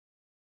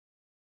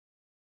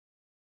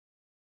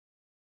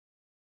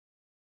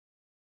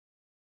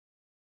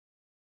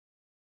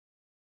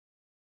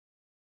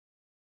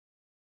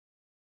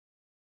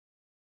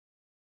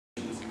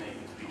to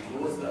make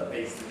between laws that are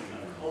based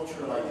on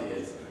cultural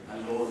ideas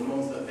and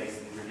norms that are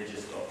based on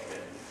religious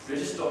doctrine.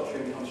 Religious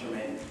doctrine comes from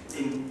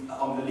an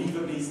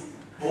unbelievably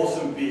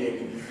awesome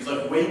being who's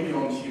like way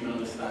beyond human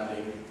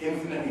understanding,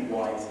 infinitely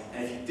wise,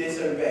 and if you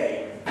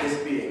disobey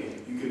this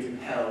being, you go to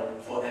hell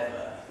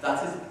forever.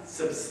 That is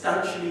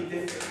substantially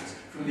different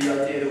from the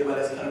idea that, well,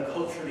 it's kind of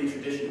culturally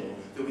traditional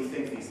that we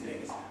think these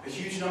things. A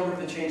huge number of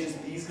the changes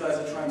these guys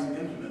are trying to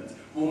implement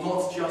will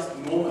not just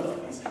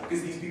normalize,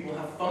 because these people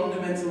have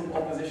fundamental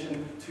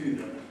opposition to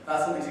them.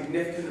 That's something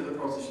significant that the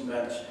proposition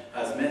bench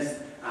has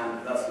missed,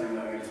 and that's something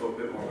that I'm going to talk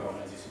a bit more about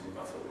when I do some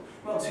rebuttal.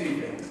 Well, two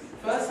things.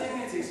 First thing,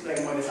 I need to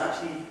explain why this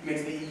actually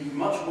makes the EU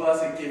much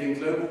worse at giving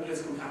global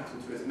political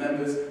capital to its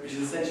members, which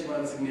is essentially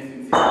one of the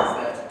significant things it's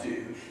there to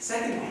do.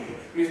 Secondly, I'm going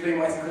to explain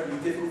why it's incredibly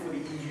difficult for the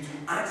EU to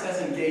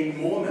access and gain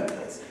more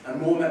members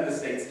and more member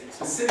states,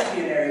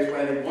 specifically in areas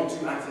where they want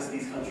to access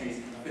these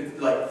countries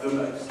like the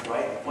most,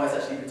 right? Why it's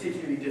actually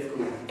particularly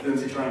difficult for them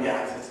to try and get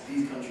access to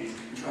these countries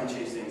and try and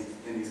change things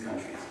in these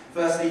countries.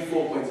 Firstly,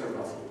 4 points of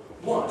rebuttal.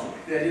 One,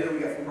 the idea that we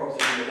get from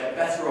proposition that they're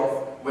better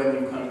off when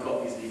you've kind of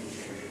got these legal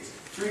changes.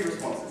 3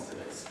 responses to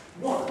this.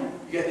 One,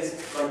 you get this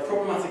like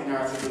problematic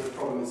narrative that the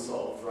problem is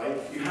solved, right?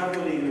 You have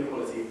your legal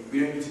equality, we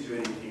don't need to do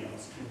anything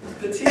else.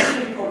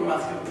 Particularly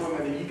problematic at the point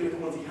where the legal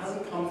equality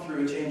hasn't come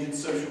through a change in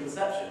social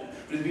perception,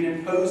 but has been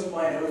imposed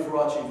by an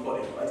overarching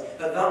body, right?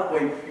 At that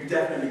point, you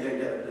definitely don't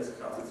get the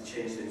political capital to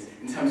change things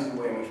in terms of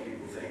the way in which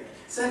people think.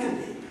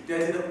 Secondly, the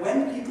idea that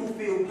when people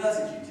feel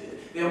persecuted,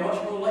 they are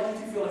much more likely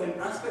to feel like an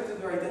aspect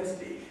of their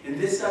identity, in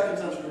this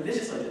circumstance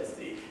religious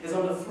identity, is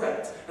under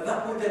threat. At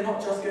that point, they're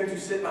not just going to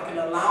sit back and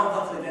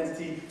allow that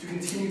identity to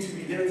continue to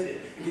be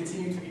limited and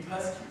continue to be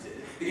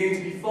persecuted. They're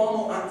going to be far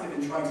more active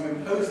in trying to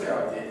impose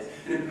their ideas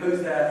and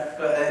impose their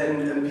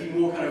and be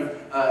more kind of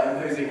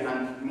imposing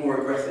and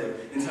more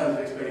aggressive in terms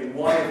of explaining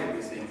why they think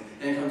these things,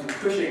 and in terms of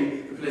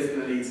pushing the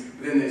political elites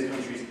within those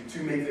countries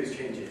to make those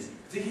changes.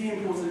 Particularly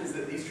important is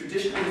that these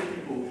traditional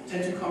people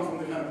tend to come from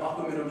the kind of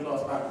upper middle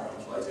class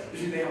backgrounds, right?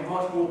 Which means they have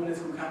much more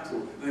political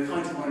capital than the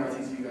kinds of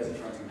minorities you guys are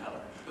trying to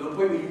help. At the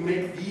point where you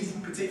make these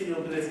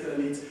particular political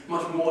elites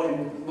much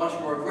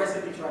more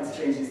aggressively trying to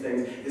change these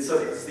things, it's so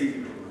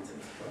deeply problematic.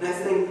 Next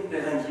thing,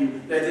 no thank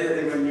you, the idea that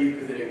they won't leave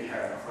because they don't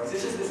care enough, right? So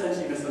it's just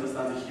essentially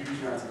misunderstands a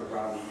huge narrative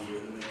around the EU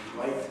at the moment,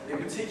 right? They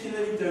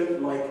particularly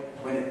don't like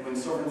when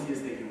sovereignty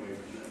is taken away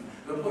from them.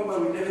 At the point where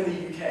we live in the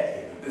UK,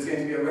 there's going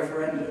to be a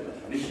referendum,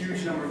 and a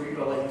huge number of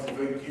people are likely to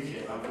vote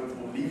UKIP and vote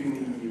for leaving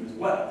the EU as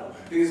well.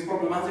 I think it's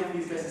problematic for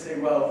these guys to say,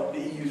 well, the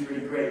EU is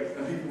really great,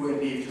 and people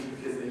won't leave just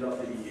because they love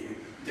the EU.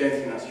 I don't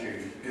think that's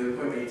true. At the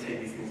point where you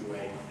take these things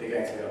away, they're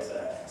going to be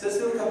upset. So there's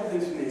still a couple of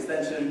things from the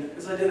extension.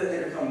 This idea that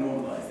they become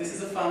normalised. This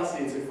is a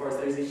fallacy insofar as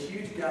there is a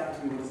huge gap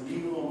between what is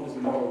legal and what is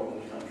moral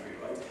in the country,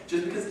 right?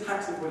 Just because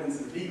tax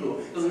avoidance is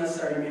legal doesn't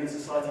necessarily mean that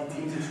society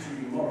deems it to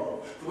be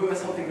moral. The way where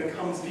something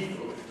becomes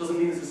legal doesn't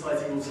mean that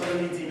society will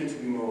suddenly deem it to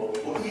be moral,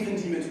 or even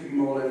deem it to be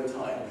moral over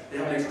time. They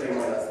haven't explained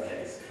why that's the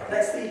case.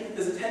 Nextly,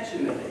 there's a tension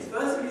in the case.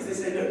 Firstly, because they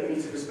say, look, we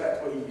need to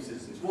respect what EU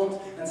citizens want,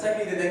 and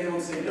secondly, they then go on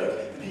to say, look,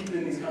 the people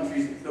in these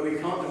countries, that we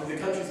can't, the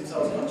countries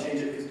themselves can't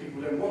change it because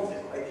people don't want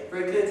it, right?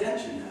 Very clear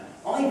tension there.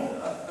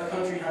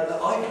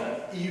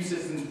 Either EU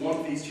citizens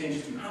want these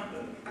changes to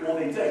happen, or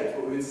they don't.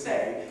 What we would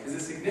say is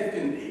that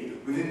significantly,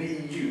 within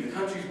the EU, the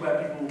countries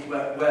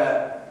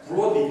where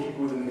broadly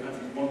people within the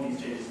countries want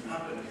these changes to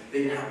happen,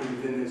 they can happen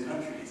within those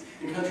countries.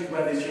 In countries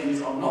where those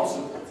changes are not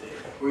supported,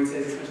 we would say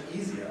it's much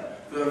easier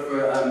for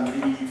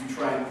the EU to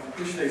try and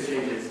push those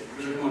changes,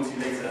 which we'll come on to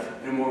later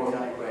in a more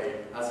organic way,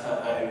 as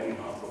her own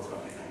part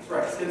of things.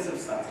 Right, let's get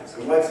substantive.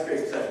 So why does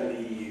create perception of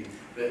the EU?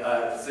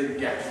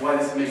 Why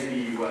this makes the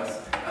EU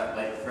worse at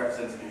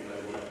representing a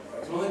global level.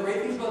 Right? So one of the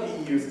great things about the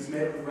EU is it's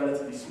made up of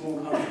relatively small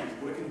countries.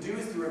 What it can do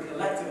is, through a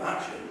collective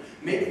action,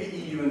 make the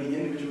EU and the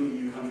individual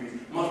EU countries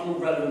much more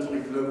relevant on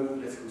a global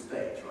political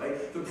stage,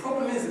 right? The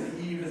problem is that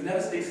the EU has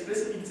never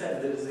explicitly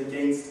said that it is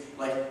against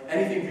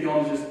anything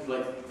beyond just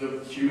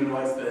the human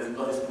rights that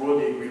is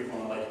broadly agreed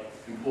upon are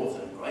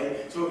important,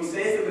 right? So what we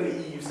say is that when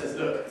the EU says,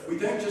 look, we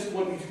don't just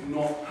want you to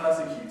not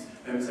persecute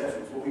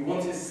homosexuals, what we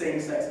want is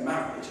same-sex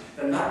marriage,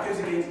 then that goes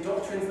against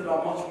doctrines that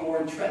are much more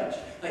entrenched.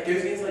 That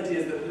goes against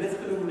ideas that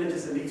political and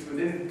religious elites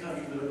within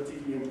countries that are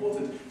particularly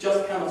important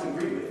just cannot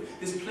agree with.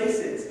 This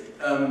places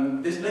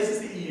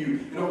the EU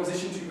in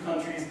opposition to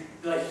countries,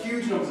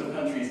 huge numbers of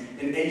countries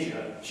in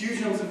Asia,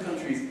 huge numbers of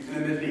countries in the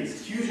Middle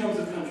East, huge numbers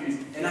of countries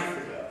in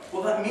Africa.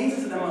 What that means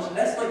is that they're much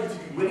less likely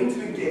to be willing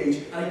to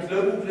engage at a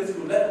global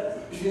political level,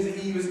 which means the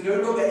EU is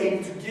no longer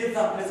able to give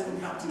that political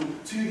capital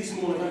to these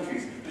smaller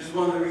countries, which is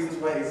one of the reasons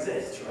why it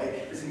exists, right?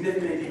 It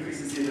significantly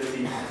decreases the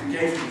ability to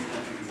engage with these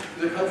countries.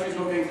 The country is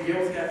not going to be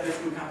able to get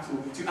political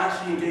capital to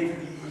actually engage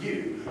with the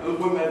EU, at the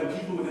point where the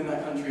people within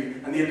that country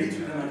and the elites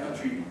within that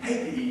country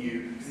hate the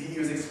EU, because the EU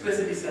has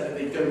explicitly said that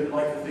they don't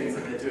like the things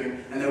that they're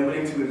doing, and they're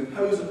willing to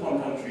impose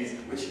upon countries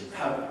which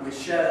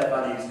share their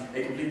values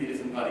a completely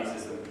different value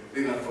system. I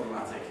think that's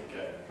problematic.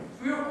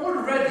 We are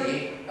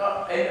already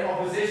in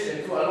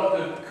opposition to a lot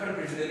of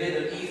countries in the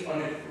Middle East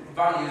on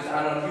values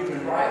and on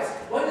human rights.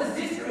 Why does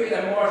this create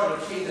a marginal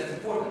change that's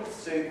important?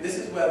 So this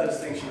is where the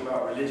distinction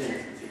about religion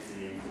is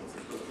particularly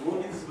important. Because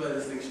broadly, this is where the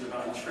distinction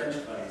about entrenched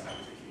values is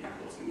particularly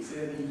important. We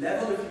say that the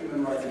level of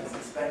human rights that is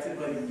expected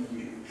by the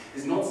EU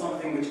is not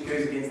something which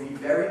goes against the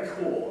very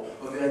core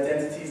of the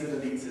identities of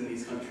elites in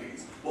these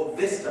countries. What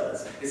this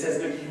does, it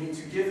says, look, you need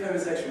to give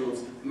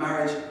homosexuals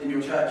marriage in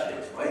your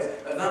churches, right?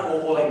 At that,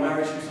 or like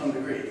marriage to some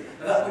degree.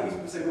 At that point,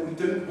 people say, well, we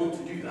don't want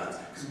to do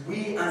that because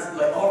we, as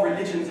like our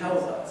religion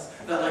tells us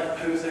that like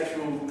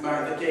homosexual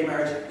marriage, that gay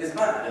marriage is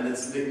bad, and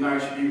that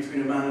marriage should be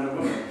between a man and a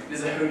woman. It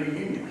is a holy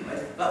union,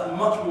 right? That's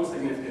much more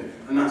significant,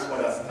 and that's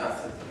why that's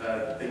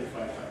a big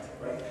defining factor,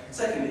 right?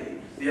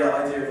 Secondly, the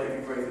idea of like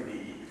the growth of the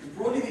EU.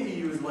 Broadly, the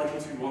EU is likely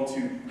to want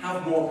to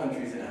have more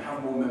countries in it,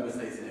 have more member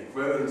states in it,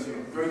 grow towards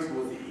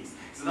the east.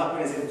 So that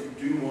way it's able to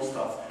do more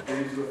stuff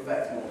and able to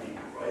affect more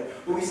people, right?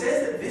 What we say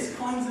is that these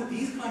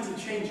kinds of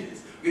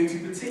changes are going to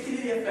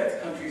particularly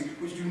affect countries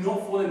which do not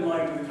fall in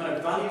line with the kind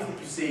of values that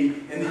you see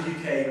in the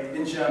UK,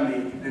 in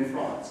Germany, and in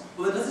France.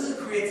 Well, it does is it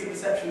creates a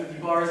perception that the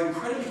bar is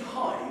incredibly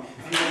high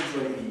if you want to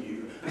join the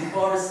EU, and the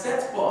bar is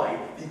set by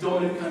the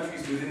dominant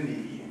countries within the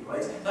EU.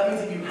 Right? That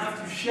means that you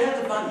have to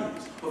share the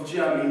values of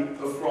Germany,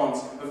 of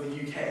France, of the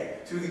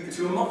UK to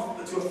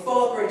a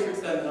far greater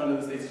extent than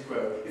under the status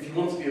quo if you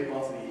want to be a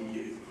part of the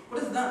EU. What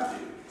does that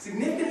do?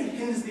 Significantly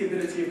hinders the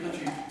ability of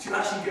countries to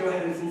actually go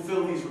ahead and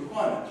fulfill these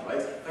requirements.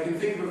 Right? I can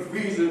think of a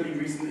reasonably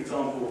recent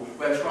example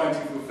where trying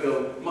to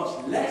fulfill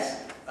much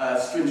less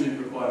stringent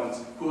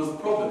requirements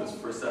caused problems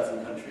for a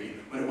certain country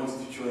when it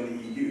wanted to join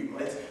the EU.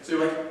 Right? So,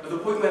 like at the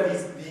point where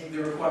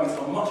the requirements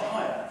are much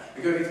higher,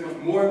 they go into much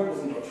more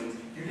important options.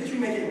 You literally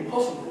make it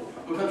impossible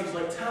for countries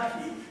like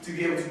Turkey to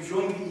be able to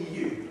join the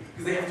EU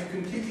because they have to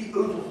completely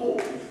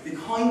overhaul the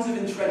kinds of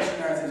entrenched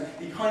narratives,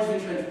 the kinds of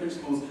entrenched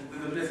principles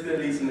that the political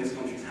elites in those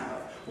countries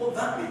have. What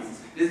that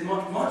means is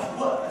much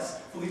worse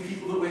for the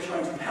people that we're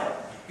trying to help.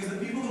 Because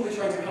the people that we're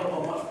trying to help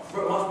are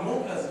much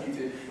more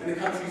persecuted in the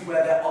countries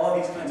where there are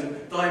these kinds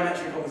of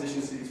diametric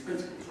oppositions to these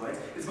principles, right?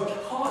 It's much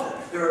harder.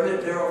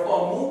 There are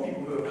far more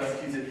people who are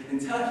persecuted in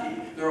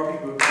Turkey, there are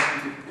people who are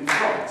persecuted in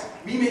France.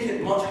 We make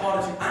it much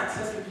harder to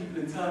access the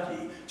people in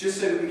Turkey just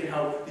so that we can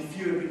help the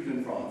fewer people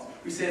in France.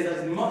 We say that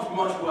is much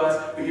worse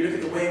when you look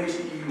at the way in which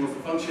the EU wants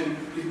to function,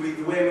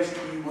 the way in which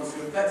the EU wants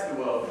to affect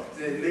the world,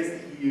 so it makes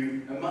the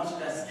EU a much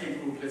less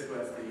capable political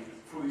entity,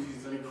 for which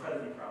I'm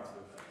incredibly proud of.